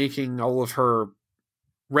is making all of her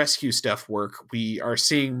rescue stuff work, we are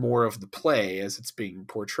seeing more of the play as it's being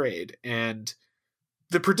portrayed. And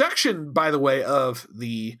the production, by the way, of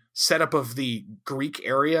the setup of the Greek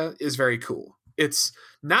area is very cool. It's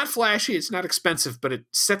not flashy, it's not expensive, but it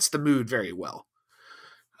sets the mood very well.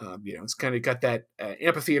 It's kind of got that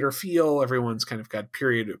amphitheater feel. Everyone's kind of got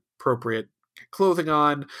period appropriate clothing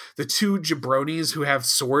on. The 2 jabronis who have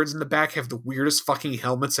swords in the back have the weirdest fucking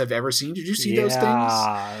helmets I've ever seen. Did you see those things?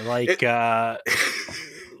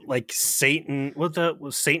 Like Satan,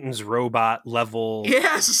 was Satan's robot level?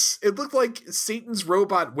 Yes, it looked like Satan's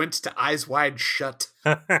robot went to Eyes Wide Shut.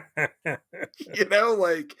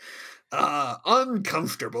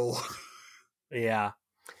 Uncomfortable. Yeah,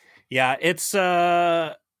 it's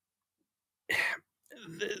the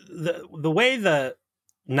way the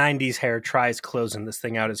 90s hair tries closing this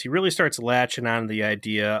thing out is he really starts latching on to the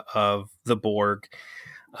idea of the Borg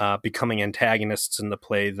becoming antagonists in the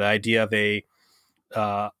play. The idea of a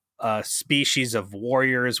species of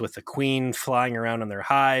warriors with a queen flying around in their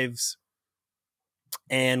hives.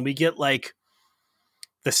 And we get like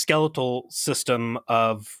the skeletal system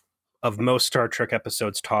of most Star Trek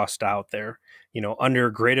episodes tossed out there. Under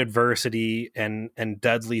great adversity and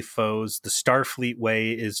deadly foes, the Starfleet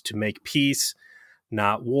way is to make peace,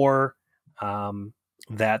 not war.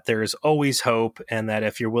 That there's always hope, and that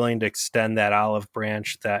if you're willing to extend that olive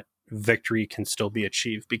branch, that victory can still be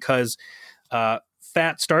achieved. Because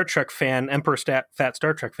fat Star Trek fan, fat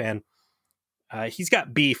Star Trek fan, he's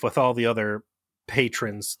got beef with all the other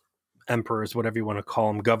patrons, emperors, whatever you want to call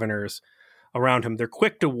them, governors around him. They're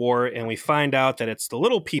quick to war, and we find out that it's the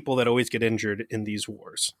little people that always get injured in these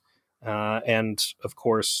wars. And of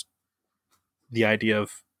course, the idea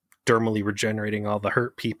of dermally regenerating all the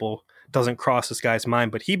hurt people doesn't cross this guy's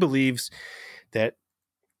mind, but he believes that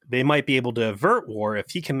they might be able to avert war if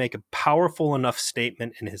he can make a powerful enough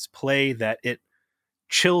statement in his play that it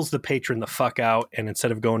chills the patron the fuck out, and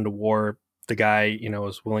instead of going to war, the guy,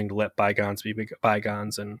 is willing to let bygones be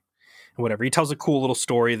bygones and whatever. He tells a cool little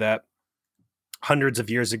story that hundreds of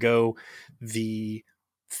years ago, the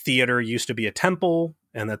theater used to be a temple,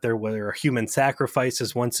 and that there were human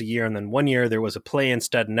sacrifices once a year, and then one year there was a play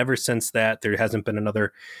instead, and ever since that, there hasn't been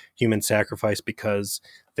another human sacrifice because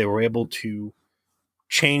they were able to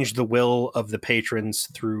change the will of the patrons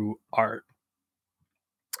through art.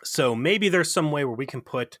 So maybe there's some way where we can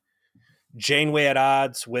put Janeway at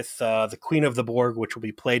odds with the Queen of the Borg, which will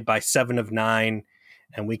be played by Seven of Nine,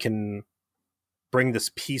 and we can bring this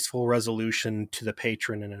peaceful resolution to the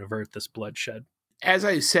patron and avert this bloodshed. As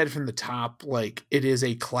I said from the top, like, it is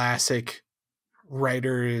a classic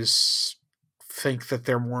writers think that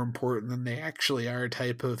they're more important than they actually are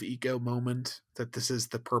type of ego moment, that this is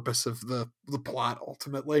the purpose of the plot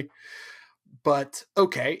ultimately. But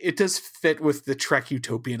okay, it does fit with the Trek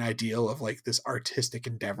utopian ideal of like this artistic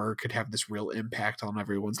endeavor could have this real impact on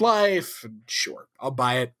everyone's life. And sure, I'll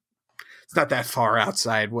buy it. It's not that far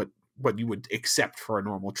outside what you would accept for a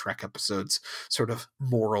normal Trek episode's sort of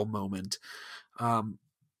moral moment.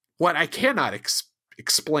 What I cannot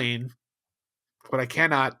explain, what I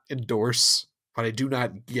cannot endorse, what I do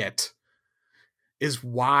not get is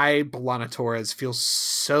why B'Elanna Torres feels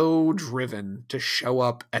so driven to show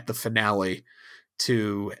up at the finale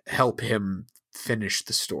to help him finish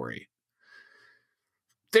the story.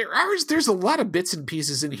 There's a lot of bits and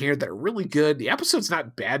pieces in here that are really good. The episode's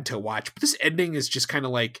not bad to watch, but this ending is just kind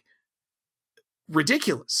of like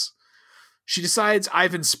ridiculous. She decides,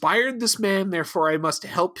 I've inspired this man, therefore I must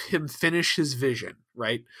help him finish his vision,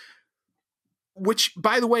 right? Which,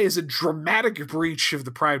 by the way, is a dramatic breach of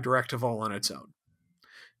the Prime Directive all on its own.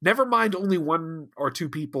 Never mind only one or two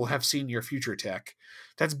people have seen your future tech.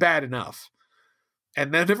 That's bad enough.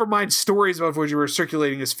 And then never mind stories about what you were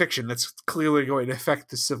circulating as fiction that's clearly going to affect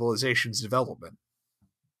the civilization's development.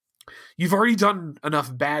 You've already done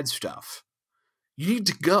enough bad stuff. You need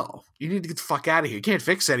to go. You need to get the fuck out of here. You can't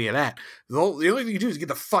fix any of that. The only thing you do is get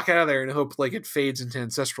the fuck out of there and hope like it fades into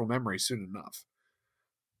ancestral memory soon enough.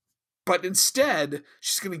 But instead,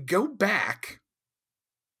 she's going to go back.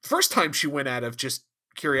 First time she went out of just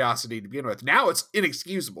curiosity to begin with. Now it's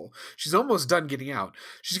inexcusable. She's almost done getting out.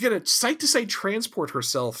 She's going to site-to-site transport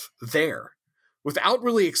herself there without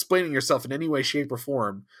really explaining herself in any way, shape, or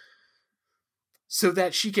form so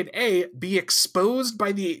that she can, A, be exposed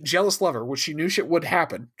by the jealous lover, which she knew shit would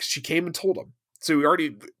happen because she came and told him. So we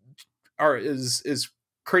already is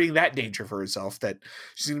creating that danger for herself that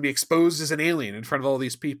she's going to be exposed as an alien in front of all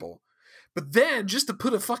these people. But then, just to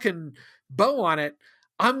put a fucking bow on it,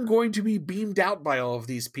 I'm going to be beamed out by all of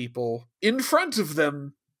these people in front of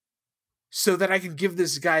them so that I can give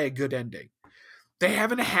this guy a good ending. They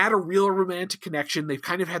haven't had a real romantic connection. They've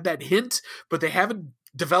kind of had that hint, but they haven't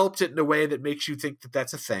developed it in a way that makes you think that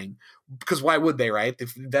that's a thing. Because why would they, right?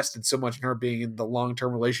 They've invested so much in her being in the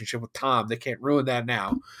long-term relationship with Tom. They can't ruin that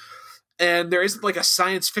now. And there isn't like a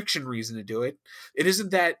science fiction reason to do it. It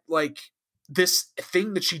isn't that like this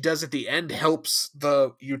thing that she does at the end helps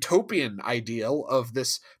the utopian ideal of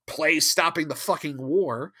this place stopping the fucking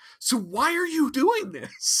war. So why are you doing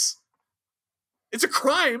this? It's a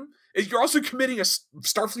crime. You're also committing a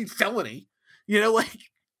Starfleet felony. You know, like,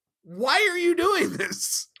 why are you doing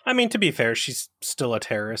this? I mean, to be fair, she's still a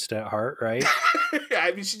terrorist at heart, right?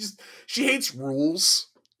 I mean, she hates rules.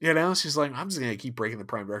 You know, she's like, I'm just going to keep breaking the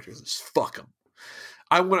Prime Directives and just fuck them.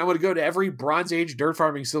 I want to go to every Bronze Age dirt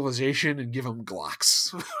farming civilization and give them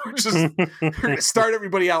Glocks. We're going to start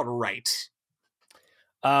everybody out right.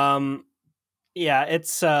 Yeah,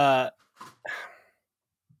 it's the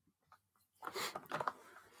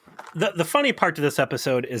funny part to this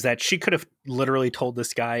episode is that she could have literally told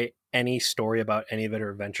this guy any story about any of their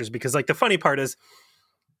adventures, because like the funny part is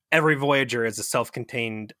every Voyager is a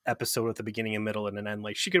self-contained episode with a beginning, a middle, and an end.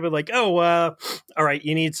 Like she could be like, "Oh, all right,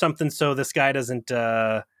 you need something so this guy doesn't,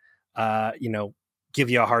 give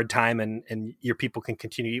you a hard time, and your people can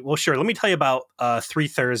continue." Well, sure. Let me tell you about 3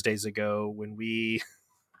 Thursdays ago when we,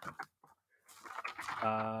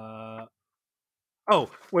 when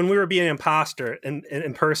we were being imposter and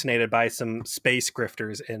impersonated by some space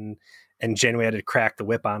grifters, and Janeway had to crack the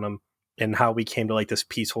whip on them, and how we came to like this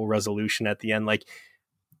peaceful resolution at the end, like.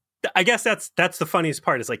 I guess that's the funniest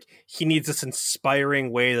part is like he needs this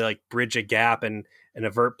inspiring way to like bridge a gap and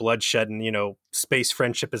avert bloodshed, and space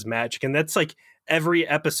friendship is magic, and that's like every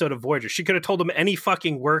episode of Voyager. She could have told him any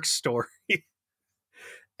fucking work story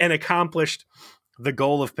and accomplished the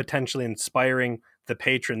goal of potentially inspiring the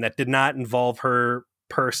patron that did not involve her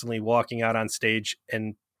personally walking out on stage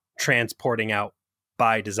and transporting out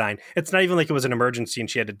by design. It's not even like it was an emergency and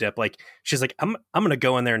she had to dip. Like she's like, I'm gonna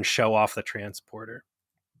go in there and show off the transporter.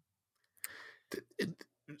 It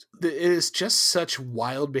is just such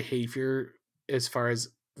wild behavior as far as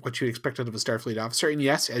what you expect out of a Starfleet officer. And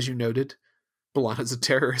yes, as you noted, B'Elanna's a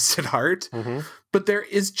terrorist at heart, but there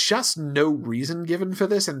is just no reason given for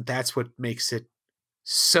this, and that's what makes it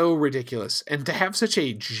so ridiculous. And to have such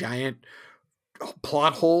a giant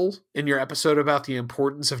plot hole in your episode about the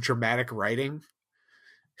importance of dramatic writing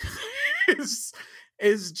is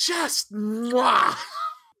is just mwah.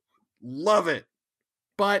 Love it.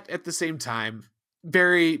 But at the same time,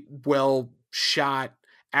 very well shot,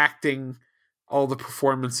 acting, all the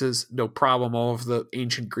performances, no problem. All of the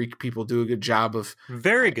ancient Greek people do a good job of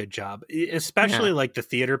very good job, especially like the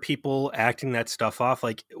theater people acting that stuff off.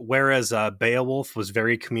 Like whereas Beowulf was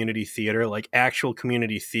very community theater, like actual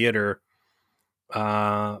community theater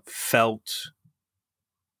felt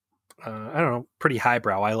I don't know, pretty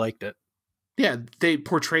highbrow. I liked it. Yeah, they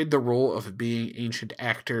portrayed the role of being ancient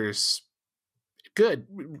actors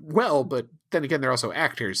well, but then again, they're also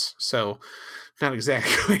actors, so not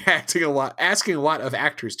exactly asking a lot of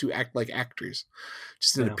actors to act like actors,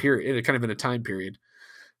 just in a period, in a time period.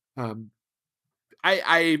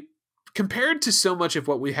 I compared to so much of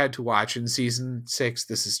what we had to watch in season 6,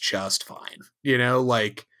 this is just fine.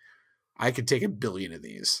 Like I could take a billion of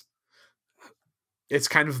these. It's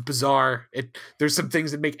kind of bizarre. There's some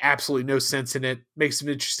things that make absolutely no sense in it. Makes it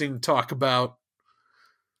interesting to talk about.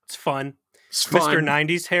 It's fun. It's fun. Mr.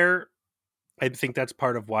 90s hair, I think that's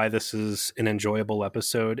part of why this is an enjoyable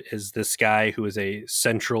episode, is this guy who is a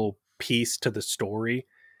central piece to the story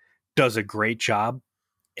does a great job.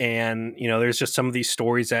 And, there's just some of these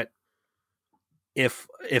stories that if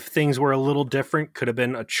things were a little different, could have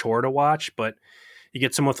been a chore to watch, but you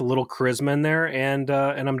get someone with a little charisma in there, and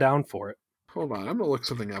I'm down for it. Hold on, I'm going to look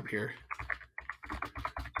something up here.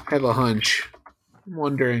 I have a hunch. I'm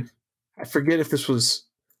wondering. I forget if this was...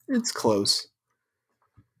 It's close.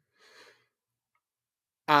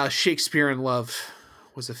 Shakespeare in Love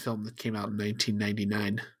was a film that came out in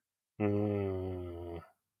 1999.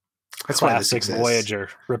 That's classic why this Voyager,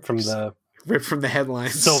 ripped from the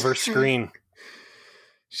headlines, silver screen.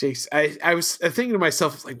 I was thinking to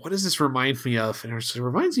myself, like, what does this remind me of? And it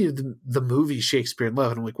reminds me of the movie Shakespeare in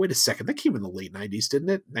Love. And I'm like, wait a second, that came in the late 90s, didn't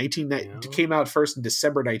it? It came out first in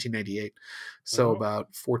December 1998. So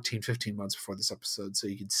about 14, 15 months before this episode. So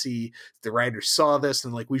you can see the writers saw this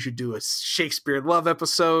and like, we should do a Shakespeare in Love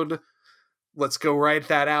episode. Let's go write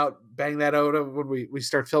that out, bang that out when we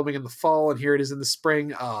start filming in the fall. And here it is in the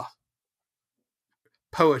spring.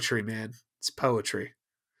 Poetry, man. It's poetry.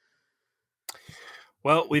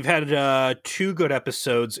 Well, we've had 2 good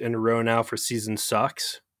episodes in a row now for Season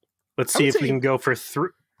Sucks. Let's see if we can go for 3.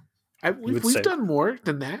 We've done more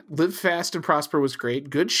than that. Live Fast and Prosper was great.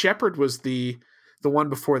 Good Shepherd was the one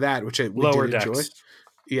before that, which we Lower did enjoy. decks.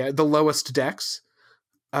 Yeah, the lowest decks.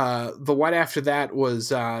 The one after that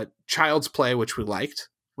was Child's Play, which we liked.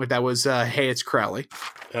 That was Hey, It's Crowley.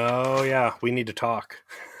 Oh, yeah. We need to talk.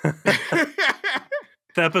 The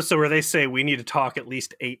episode where they say we need to talk at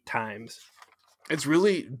least 8 times. It's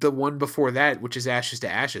really the one before that, which is Ashes to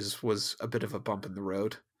Ashes, was a bit of a bump in the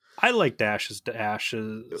road. I liked Ashes to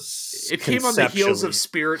Ashes. It came on the heels of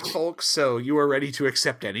Spirit Folk, so you were ready to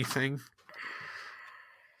accept anything.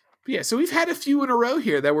 But yeah, so we've had a few in a row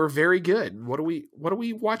here that were very good. What are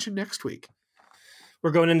we watching next week?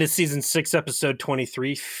 We're going into Season 6, Episode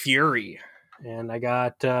 23, Fury. And I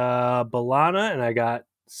got B'Elanna, and I got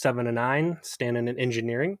 7 and 9 standing in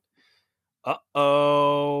engineering.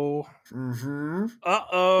 Uh-oh. Mm-hmm.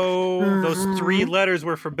 Uh-oh. Mm-hmm. Those 3 letters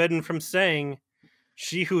were forbidden from saying.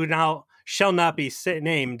 She who now shall not be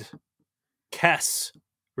named, Kes,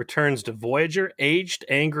 returns to Voyager, aged,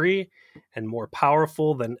 angry, and more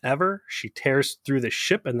powerful than ever. She tears through the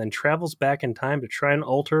ship and then travels back in time to try and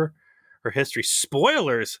alter her history.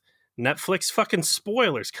 Spoilers! Netflix fucking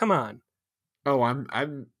spoilers. Come on. Oh,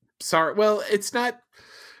 I'm sorry. Well, it's not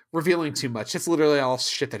revealing too much. It's literally all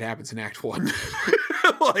shit that happens in Act 1.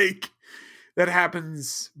 Like, that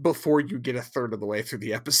happens before you get a third of the way through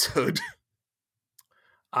the episode.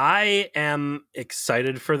 I am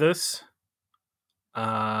excited for this.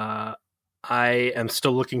 I am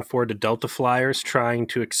still looking forward to Delta Flyers trying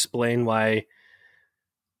to explain why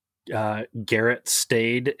Garrett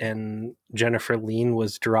stayed and Jennifer Lean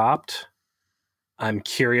was dropped. I'm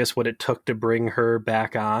curious what it took to bring her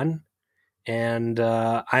back on. And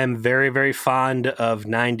I am very, very fond of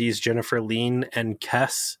 90s Jennifer Lean and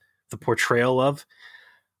Kes, the portrayal of.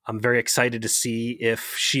 I'm very excited to see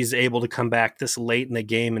if she's able to come back this late in the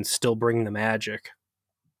game and still bring the magic.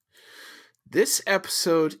 This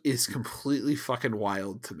episode is completely fucking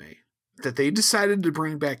wild to me. That they decided to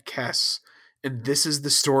bring back Kes, and this is the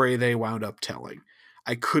story they wound up telling.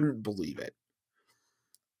 I couldn't believe it.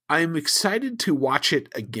 I'm excited to watch it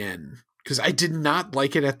again, because I did not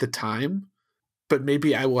like it at the time, but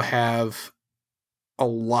maybe I will have a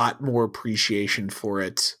lot more appreciation for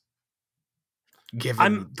it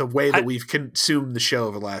given the way that we've consumed the show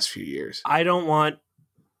over the last few years. I don't want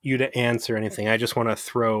you to answer anything. I just want to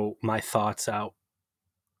throw my thoughts out.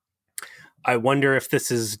 I wonder if this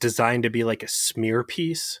is designed to be like a smear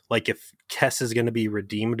piece, like if Kess is going to be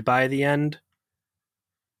redeemed by the end.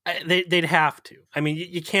 They'd have to. I mean,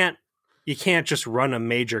 you can't just run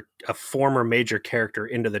a former major character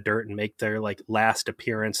into the dirt and make their like last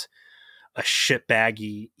appearance a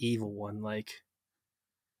shitbaggy evil one. Like,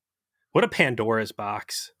 what a Pandora's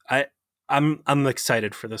box. I'm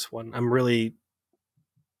excited for this one. I'm really,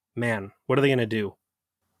 man, what are they going to do?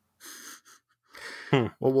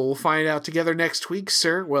 Well, we'll find out together next week,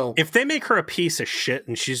 sir. Well, if they make her a piece of shit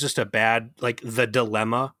and she's just a bad, like the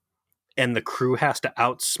dilemma, and the crew has to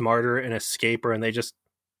outsmart her and escape her, and they just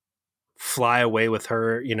fly away with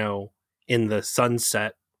her, you know, in the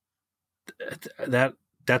sunset,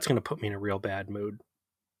 that's going to put me in a real bad mood.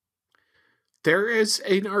 There is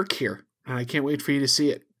an arc here, and I can't wait for you to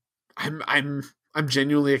see it. I'm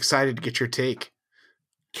genuinely excited to get your take.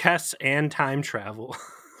 Kess and time travel.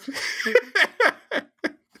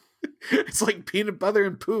 It's like peanut butter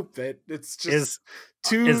and poop. That it's just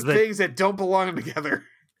two things that don't belong together.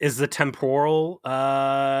 Is the temporal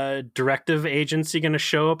directive agency going to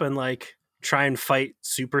show up and like try and fight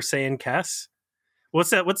Super Saiyan Kess? What's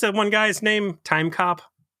that one guy's name? Time Cop?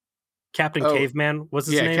 Captain Caveman? What's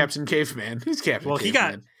his name? Yeah, Captain Caveman. He's Captain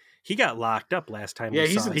Caveman. He got locked up last time. Yeah,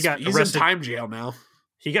 he's in time jail now.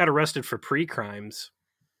 He got arrested for pre-crimes.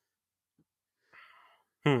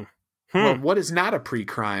 Well, what is not a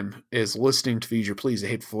pre-crime is listening to Feed Your Please, a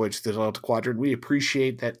Hateful Voyage to the Delta Quadrant. We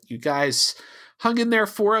appreciate that you guys hung in there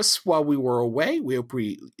for us while we were away. We hope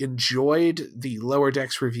we enjoyed the Lower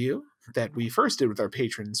Decks review that we first did with our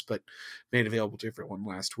patrons, but made available to everyone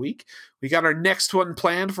last week. We got our next one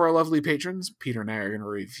planned for our lovely patrons. Peter and I are going to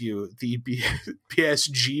review the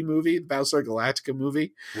PSG movie, the Battlestar Galactica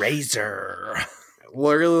movie. Razor.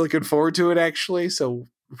 We're really looking forward to it, actually, so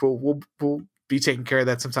we'll be taking care of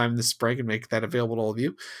that sometime this spring and make that available to all of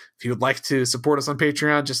you. If you would like to support us on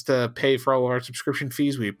Patreon just to pay for all of our subscription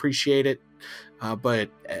fees, we appreciate it. But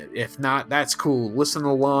if not, that's cool. Listen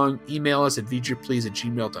along. Email us at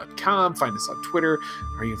vjplease@gmail.com. Find us on Twitter,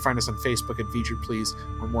 or you can find us on Facebook at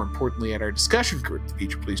vjplease, or more importantly at our discussion group, the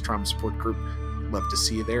VJ Please Trauma Support Group. Love to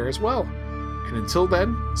see you there as well. And until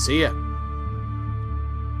then, see ya.